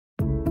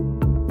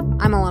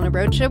I'm Alana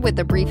Rocha with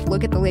a brief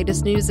look at the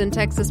latest news in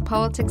Texas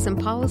politics and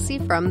policy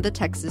from the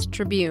Texas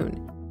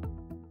Tribune.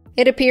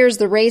 It appears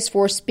the race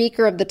for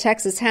Speaker of the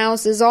Texas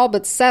House is all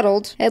but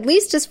settled, at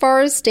least as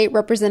far as State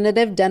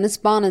Representative Dennis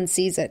Bonnen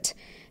sees it.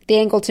 The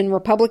Angleton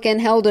Republican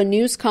held a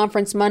news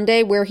conference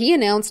Monday where he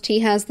announced he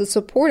has the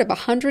support of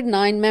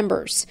 109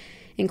 members,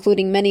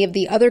 including many of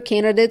the other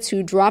candidates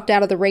who dropped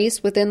out of the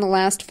race within the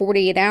last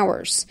 48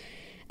 hours.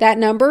 That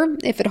number,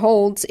 if it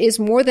holds, is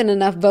more than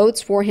enough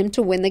votes for him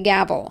to win the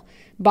gavel.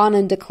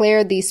 Bonnen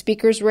declared the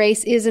Speaker's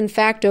race is in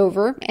fact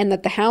over and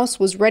that the House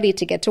was ready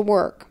to get to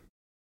work.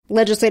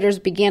 Legislators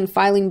began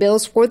filing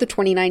bills for the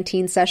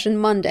 2019 session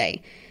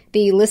Monday.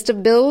 The list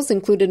of bills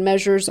included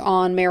measures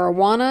on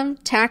marijuana,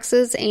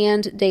 taxes,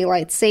 and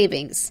daylight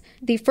savings.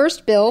 The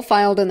first bill,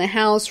 filed in the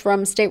House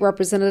from State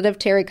Representative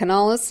Terry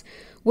Canales,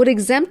 would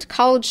exempt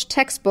college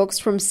textbooks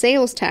from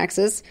sales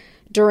taxes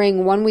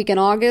during 1 week in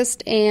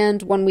August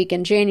and 1 week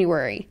in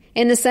January.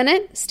 In the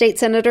Senate, State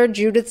Senator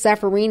Judith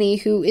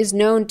Zaffirini, who is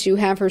known to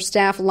have her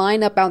staff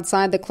line up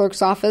outside the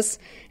clerk's office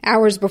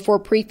hours before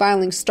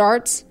pre-filing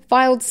starts,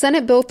 filed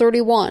Senate Bill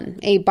 31,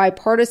 a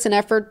bipartisan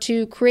effort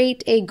to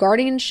create a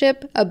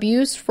guardianship,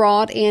 abuse,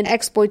 fraud, and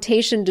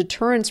exploitation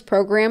deterrence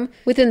program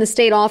within the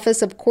State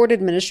Office of Court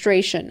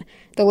Administration.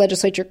 The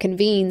legislature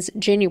convenes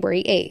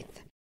January 8th.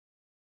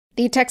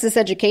 The Texas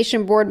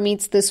Education Board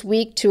meets this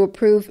week to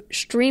approve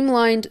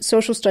streamlined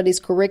social studies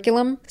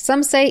curriculum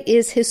some say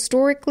is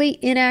historically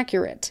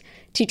inaccurate.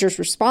 Teachers'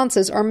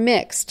 responses are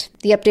mixed.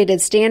 The updated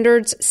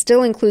standards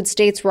still include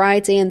states'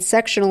 rights and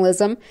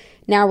sectionalism,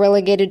 now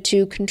relegated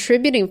to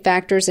contributing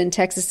factors in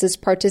Texas's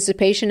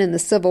participation in the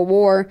Civil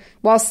War,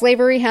 while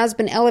slavery has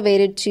been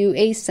elevated to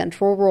a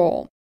central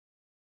role.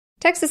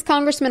 Texas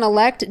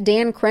Congressman-elect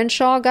Dan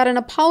Crenshaw got an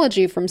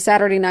apology from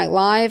Saturday Night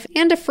Live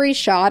and a free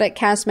shot at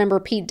cast member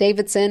Pete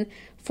Davidson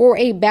for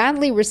a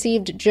badly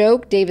received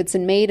joke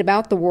Davidson made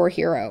about the war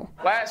hero.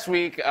 Last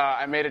week,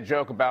 I made a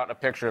joke about a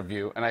picture of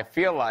you, and I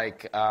feel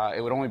like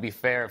it would only be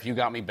fair if you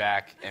got me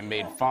back and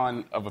made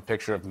fun of a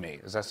picture of me.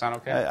 Does that sound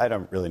okay? I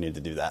don't really need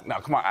to do that. No,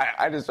 come on.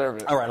 I deserve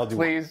it. All right, I'll do it.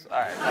 Please? All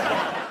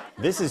right.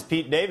 This is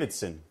Pete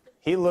Davidson.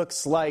 He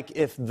looks like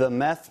if the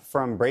meth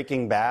from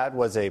Breaking Bad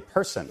was a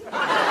person.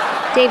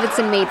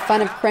 Davidson made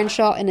fun of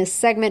Crenshaw in a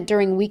segment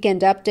during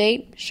Weekend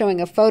Update,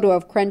 showing a photo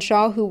of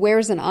Crenshaw who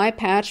wears an eye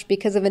patch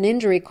because of an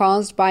injury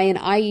caused by an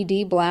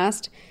IED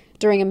blast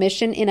during a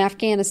mission in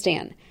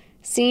Afghanistan.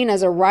 Seen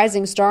as a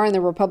rising star in the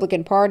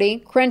Republican Party,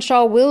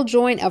 Crenshaw will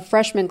join a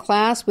freshman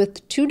class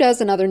with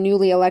 24 other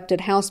newly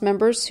elected House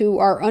members who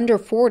are under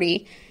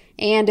 40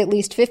 and at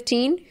least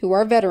 15 who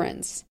are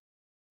veterans.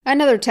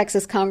 Another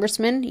Texas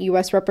congressman,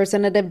 U.S.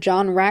 Representative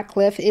John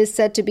Ratcliffe, is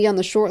said to be on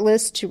the short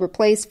list to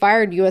replace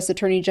fired U.S.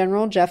 Attorney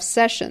General Jeff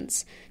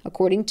Sessions,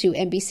 according to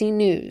NBC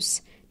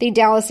News. The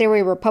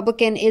Dallas-area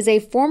Republican is a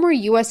former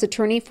U.S.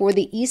 attorney for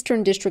the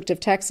Eastern District of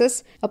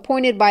Texas,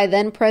 appointed by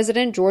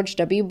then-President George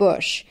W.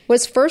 Bush,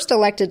 was first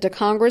elected to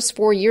Congress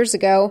 4 years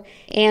ago,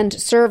 and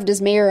served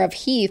as mayor of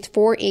Heath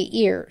for 8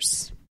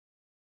 years.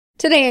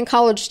 Today in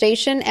College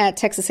Station at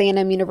Texas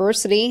A&M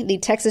University, the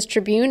Texas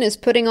Tribune is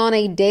putting on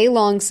a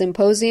day-long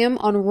symposium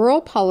on rural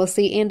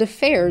policy and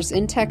affairs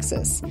in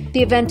Texas.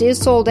 The event is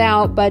sold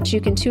out, but you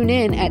can tune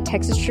in at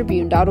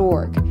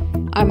texastribune.org.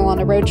 I'm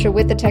Alana Rocha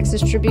with the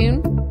Texas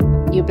Tribune.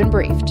 You've been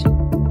briefed.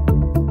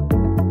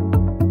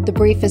 The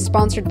brief is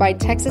sponsored by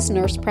Texas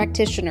Nurse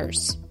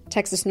Practitioners.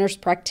 Texas Nurse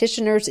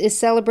Practitioners is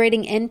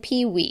celebrating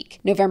NP Week,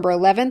 November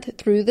 11th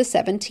through the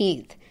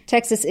 17th.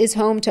 Texas is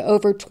home to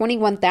over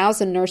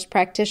 21,000 nurse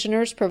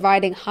practitioners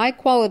providing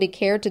high-quality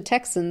care to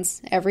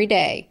Texans every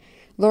day.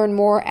 Learn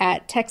more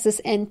at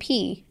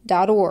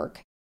texasnp.org.